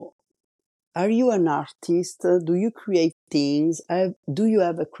Are you an artist? Do you create things? Do you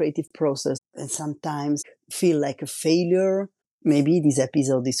have a creative process and sometimes feel like a failure? Maybe this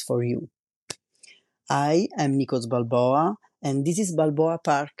episode is for you. I am Nikos Balboa, and this is Balboa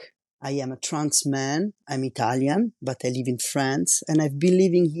Park. I am a trans man. I'm Italian, but I live in France, and I've been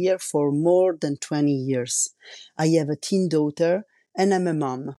living here for more than 20 years. I have a teen daughter, and I'm a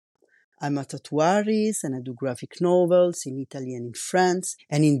mom. I'm a tattooist and I do graphic novels in Italy and in France.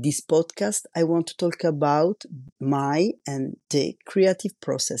 And in this podcast, I want to talk about my and the creative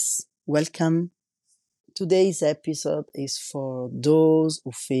process. Welcome. Today's episode is for those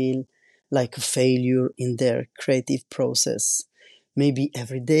who feel like a failure in their creative process. Maybe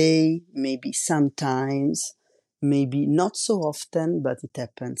every day, maybe sometimes, maybe not so often, but it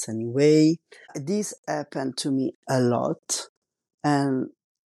happens anyway. This happened to me a lot. And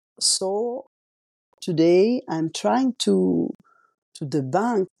so today I'm trying to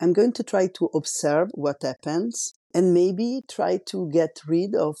debunk. I'm going to try to observe what happens and maybe try to get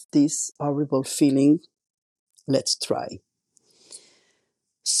rid of this horrible feeling. Let's try.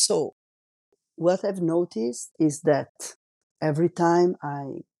 So, what I've noticed is that every time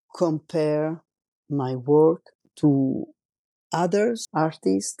I compare my work to others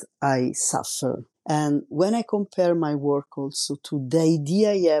artists, I suffer. And when I compare my work also to the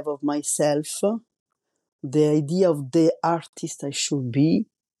idea I have of myself, the idea of the artist I should be,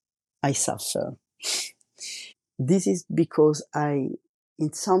 I suffer. This is because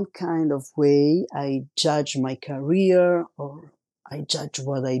in some kind of way, I judge my career or I judge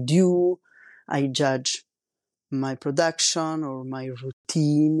what I do. I judge my production or my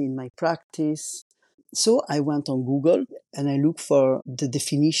routine in my practice. So I went on Google and I looked for the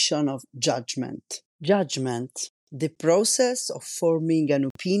definition of judgment. Judgment, the process of forming an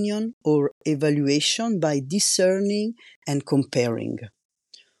opinion or evaluation by discerning and comparing,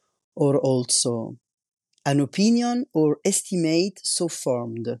 or also an opinion or estimate so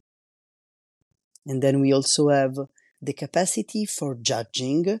formed. And then we also have the capacity for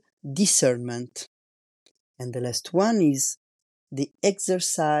judging, discernment. And the last one is the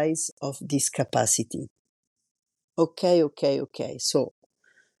exercise of this capacity. Okay. So,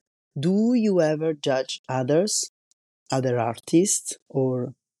 do you ever judge others, other artists,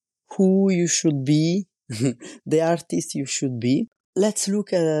 or who you should be, the artist you should be? Let's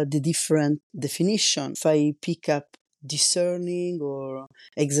look at the different definition. If I pick up discerning or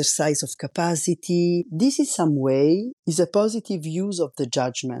exercise of capacity, this is some way is a positive use of the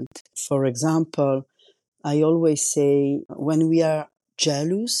judgment. For example, I always say when we are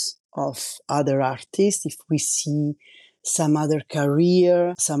jealous of other artists, if we see some other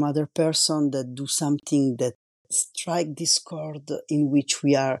career, some other person that do something that strike this chord in which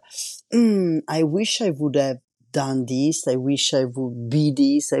we are, I wish I would have done this. I wish I would be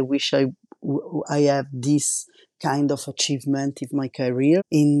this. I wish I have this kind of achievement in my career.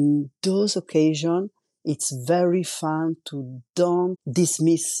 In those occasions, it's very fun to don't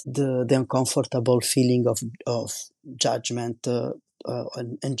dismiss the uncomfortable feeling of judgment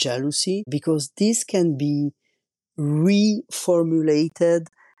and jealousy, because this can be reformulated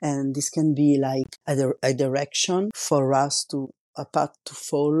and this can be like a direction for us a path to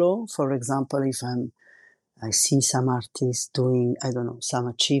follow. For example, if I see some artist doing, I don't know, some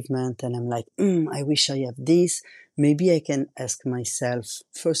achievement and I'm like, I wish I have this. Maybe I can ask myself,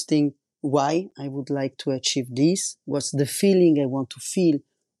 first thing, why I would like to achieve this? What's the feeling I want to feel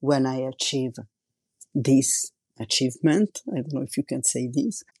when I achieve this achievement? I don't know if you can say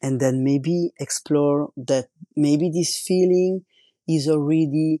this. And then maybe explore that maybe this feeling is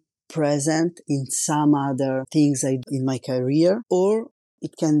already present in some other things I do in my career, or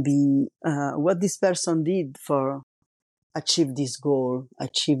it can be what this person did for achieve this goal,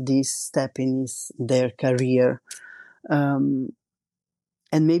 achieve this step in their career.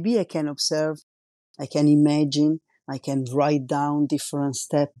 And maybe I can observe, I can imagine, I can write down different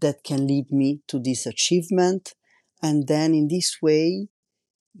steps that can lead me to this achievement. And then in this way,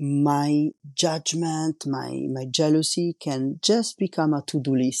 my judgment, my jealousy can just become a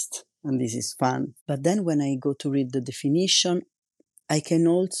to-do list. And this is fun. But then when I go to read the definition, I can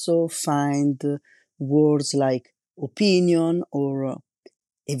also find words like opinion or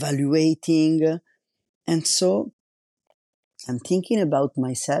evaluating. And so I'm thinking about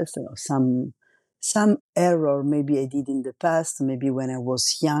myself, some error maybe I did in the past, maybe when I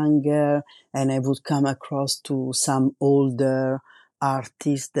was younger and I would come across to some older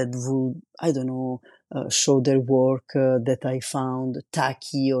artists that would, I don't know, show their work that I found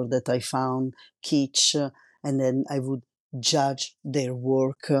tacky or that I found kitsch, and then I would judge their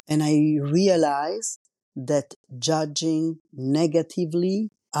work. And I realized that judging negatively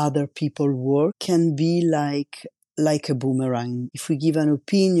other people work can be like a boomerang. If we give an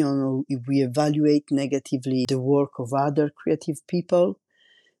opinion or if we evaluate negatively the work of other creative people,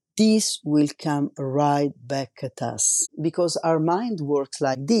 this will come right back at us because our mind works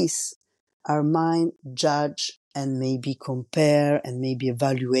like this. Our mind judge and maybe compare and maybe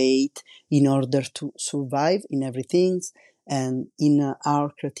evaluate in order to survive in everything. And in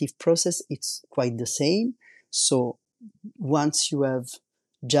our creative process, it's quite the same. So once you have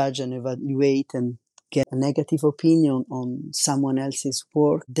judge and evaluate and get a negative opinion on someone else's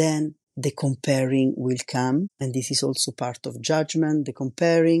work, then the comparing will come. And this is also part of judgment. The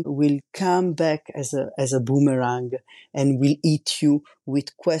comparing will come back as a boomerang and will eat you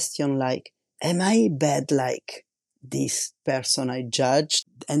with question like, am I bad like this person I judged?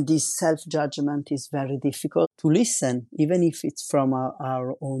 And this self-judgment is very difficult to listen, even if it's from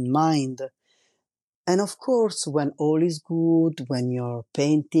our own mind. And of course, when all is good, when your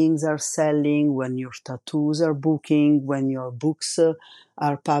paintings are selling, when your tattoos are booking, when your books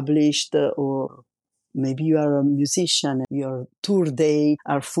are published, or maybe you are a musician, your tour day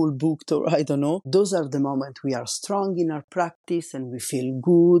are full booked, or I don't know. Those are the moments we are strong in our practice and we feel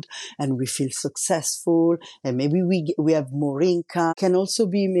good and we feel successful and maybe we have more income. Can also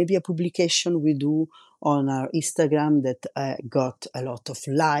be maybe a publication we do on our Instagram that got a lot of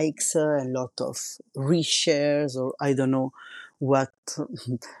likes, a lot of reshares, or I don't know what,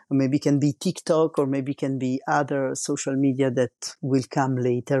 maybe can be TikTok or maybe can be other social media that will come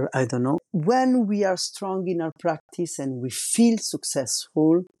later, I don't know. When we are strong in our practice and we feel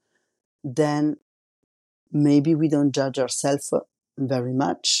successful, then maybe we don't judge ourselves very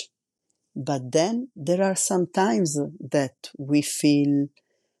much. But then there are some times that we feel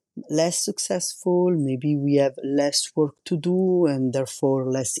less successful, maybe we have less work to do and therefore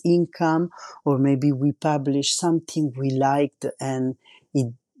less income, or maybe we publish something we liked and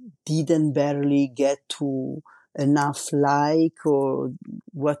it didn't barely get to enough like or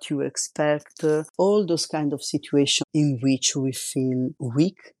what you expect. All those kind of situations in which we feel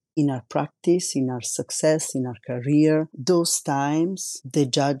weak in our practice, in our success, in our career. Those times, the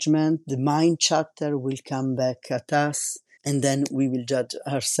judgment, the mind chatter will come back at us. And then we will judge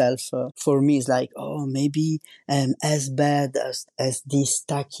ourselves. For me, it's like, oh, maybe I'm as bad as this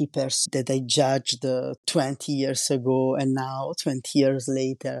tacky person that I judged 20 years ago. And now, 20 years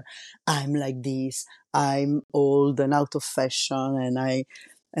later, I'm like this. I'm old and out of fashion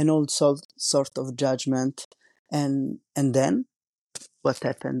and all sort of judgment. And then what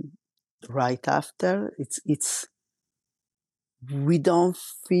happened right after? It's we don't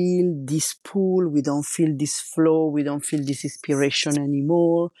feel this pull, we don't feel this flow, we don't feel this inspiration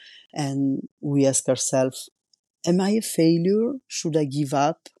anymore. And we ask ourselves, am I a failure? Should I give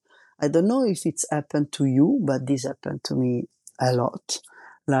up? I don't know if it's happened to you, but this happened to me a lot.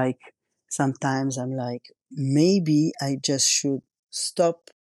 Like sometimes I'm like, maybe I just should stop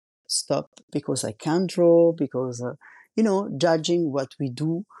because I can't draw, because, judging what we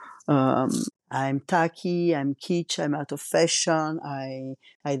do. I'm tacky, I'm kitsch, I'm out of fashion,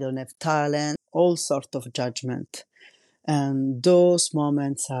 I don't have talent, all sort of judgment. And those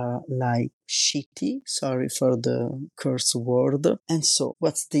moments are like shitty, sorry for the curse word. And so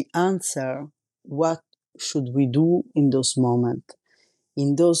what's the answer? What should we do in those moments?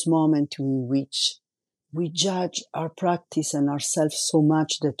 In those moments in which we judge our practice and ourselves so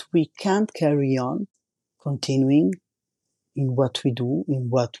much that we can't carry on continuing in what we do, in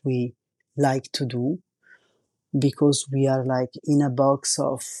what we like to do, because we are like in a box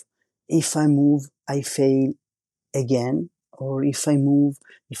of, if I move, I fail again, or if I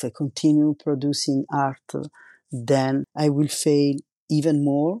continue producing art, then I will fail even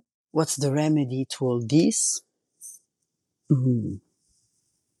more. What's the remedy to all this? Mm-hmm.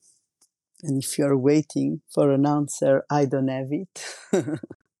 And if you're waiting for an answer, I don't have it.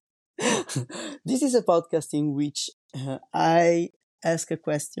 This is a podcast in which I ask a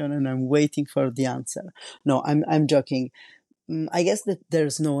question and I'm waiting for the answer. No, I'm joking. I guess that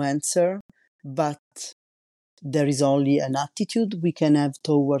there's no answer, but there is only an attitude we can have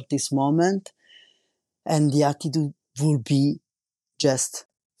toward this moment. And the attitude will be just,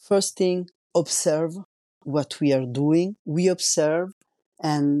 first thing, observe what we are doing. We observe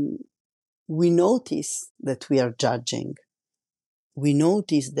and we notice that we are judging. We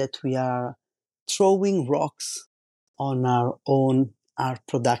notice that we are throwing rocks on our own art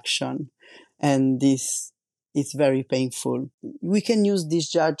production. And this is very painful. We can use this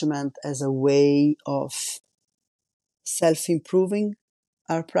judgment as a way of self-improving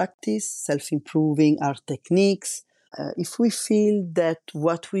our practice, self-improving our techniques. If we feel that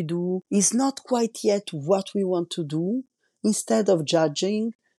what we do is not quite yet what we want to do, instead of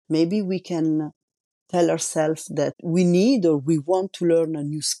judging, Maybe we can tell ourselves that we need or we want to learn a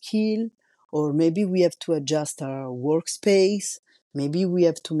new skill, or maybe we have to adjust our workspace. Maybe we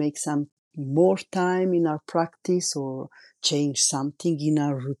have to make some more time in our practice or change something in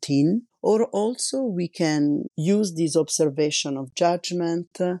our routine. Or also we can use this observation of judgment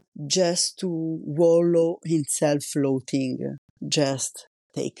just to wallow in self-loathing. Just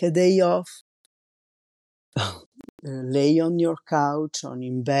take a day off, lay on your couch, on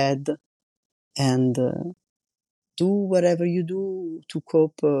in bed, and do whatever you do to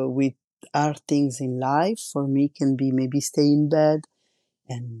cope with hard things in life. For me, can be maybe stay in bed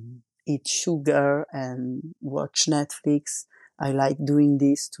and eat sugar and watch Netflix. I like doing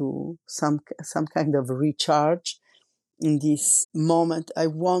this to some kind of recharge. In this moment, I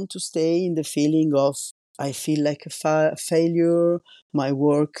want to stay in the feeling of I feel like a failure. My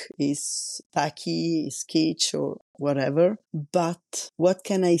work is tacky, is kitsch, or whatever. But what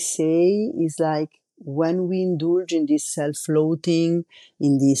can I say is like when we indulge in this self-loathing,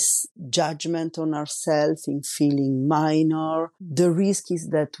 in this judgment on ourselves, in feeling minor, the risk is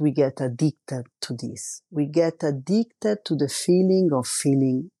that we get addicted to this. We get addicted to the feeling of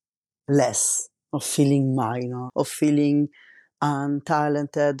feeling less, of feeling minor, of feeling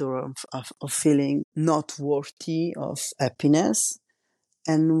untalented, or of feeling not worthy of happiness.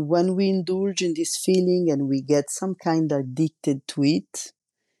 And when we indulge in this feeling and we get some kind of addicted to it,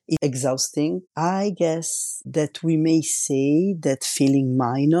 it's exhausting. I guess that we may say that feeling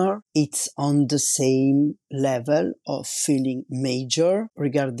minor, it's on the same level of feeling major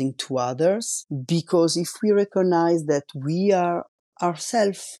regarding to others. Because if we recognize that we are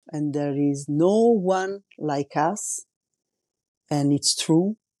ourselves and there is no one like us, and it's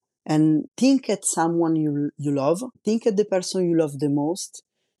true, and think at someone you love, think at the person you love the most,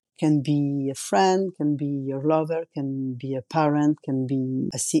 can be a friend, can be your lover, can be a parent, can be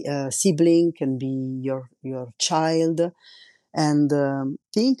a sibling, can be your child, and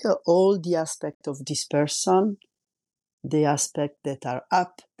think all the aspects of this person, the aspects that are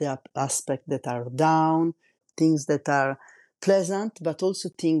up, the aspects that are down, things that are pleasant, but also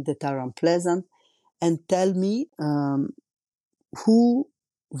things that are unpleasant, and tell me who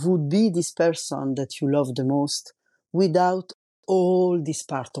would be this person that you love the most without all this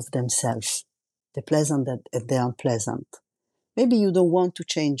part of themselves, the pleasant and the unpleasant. Maybe you don't want to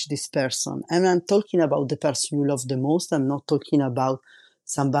change this person. And I'm talking about the person you love the most. I'm not talking about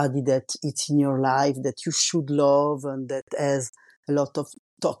somebody that it's in your life that you should love and that has a lot of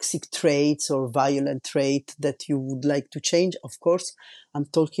toxic traits or violent traits that you would like to change. Of course, I'm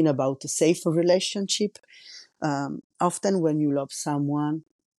talking about a safer relationship. Often when you love someone,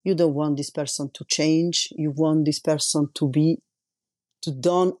 you don't want this person to change. You want this person to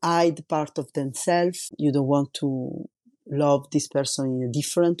don't hide part of themselves. You don't want to love this person in a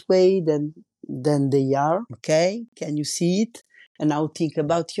different way than they are. Okay? Can you see it? And now think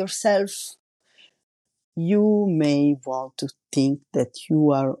about yourself. You may want to think that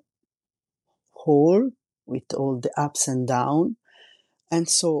you are whole with all the ups and downs. And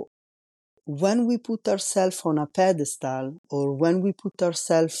so when we put ourselves on a pedestal or when we put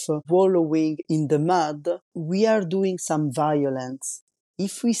ourselves wallowing in the mud, we are doing some violence.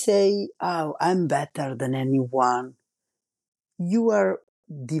 If we say, oh, I'm better than anyone, you are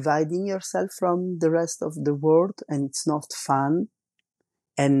dividing yourself from the rest of the world, and it's not fun,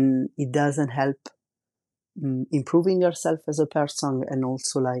 and it doesn't help improving yourself as a person and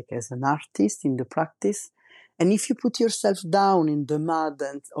also like as an artist in the practice. And if you put yourself down in the mud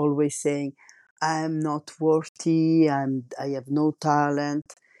and always saying, I'm not worthy, I have no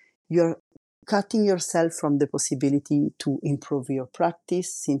talent, you're cutting yourself from the possibility to improve your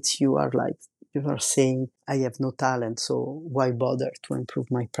practice, since you are saying, I have no talent, so why bother to improve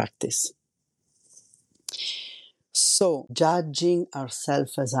my practice? So judging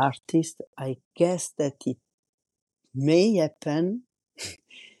ourselves as artists, I guess that it may happen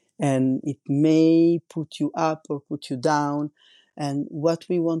and it may put you up or put you down. And what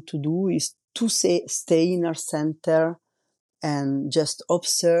we want to do is to stay in our center and just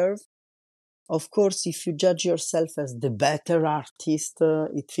observe. Of course, if you judge yourself as the better artist,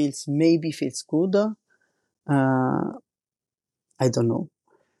 it maybe feels good. I don't know,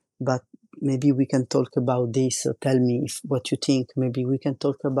 but maybe we can talk about this. Tell me what you think. Maybe we can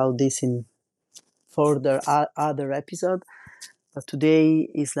talk about this in further other episode. But today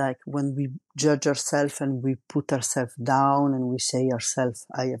is like when we judge ourselves and we put ourselves down and we say ourselves,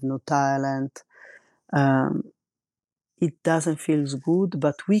 I have no talent. It doesn't feel good,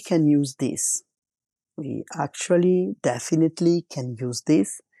 but we can use this. We actually definitely can use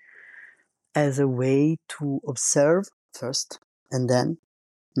this as a way to observe first and then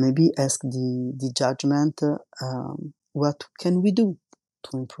maybe ask the judgment, what can we do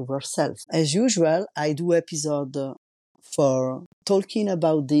to improve ourselves? As usual, I do episode for talking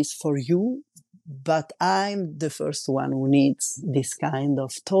about this for you, but I'm the first one who needs this kind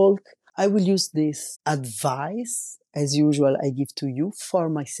of talk. I will use this advice, as usual, I give to you for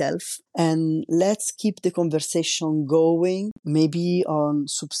myself. And let's keep the conversation going, maybe on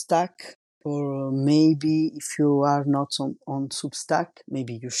Substack, or maybe if you are not on Substack,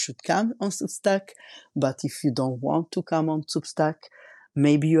 maybe you should come on Substack. But if you don't want to come on Substack,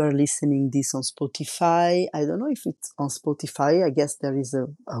 maybe you are listening this on Spotify. I don't know if it's on Spotify. I guess there is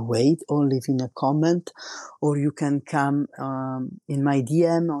a way, or leaving a comment, or you can come in my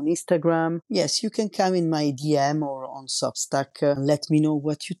DM on Instagram. Yes, you can come in my DM or on Substack. Let me know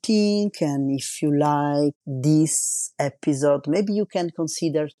what you think, and if you like this episode, maybe you can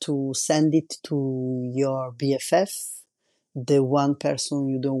consider to send it to your BFF, the one person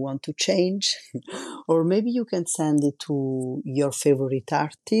you don't want to change. Or maybe you can send it to your favorite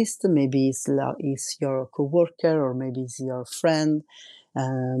artist. Maybe it's your coworker, or maybe it's your friend.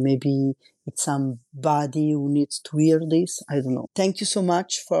 Maybe it's somebody who needs to hear this. I don't know. Thank you so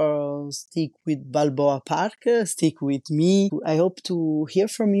much for stick with Balboa Park. Stick with me. I hope to hear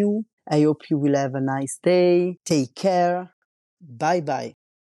from you. I hope you will have a nice day. Take care. Bye bye.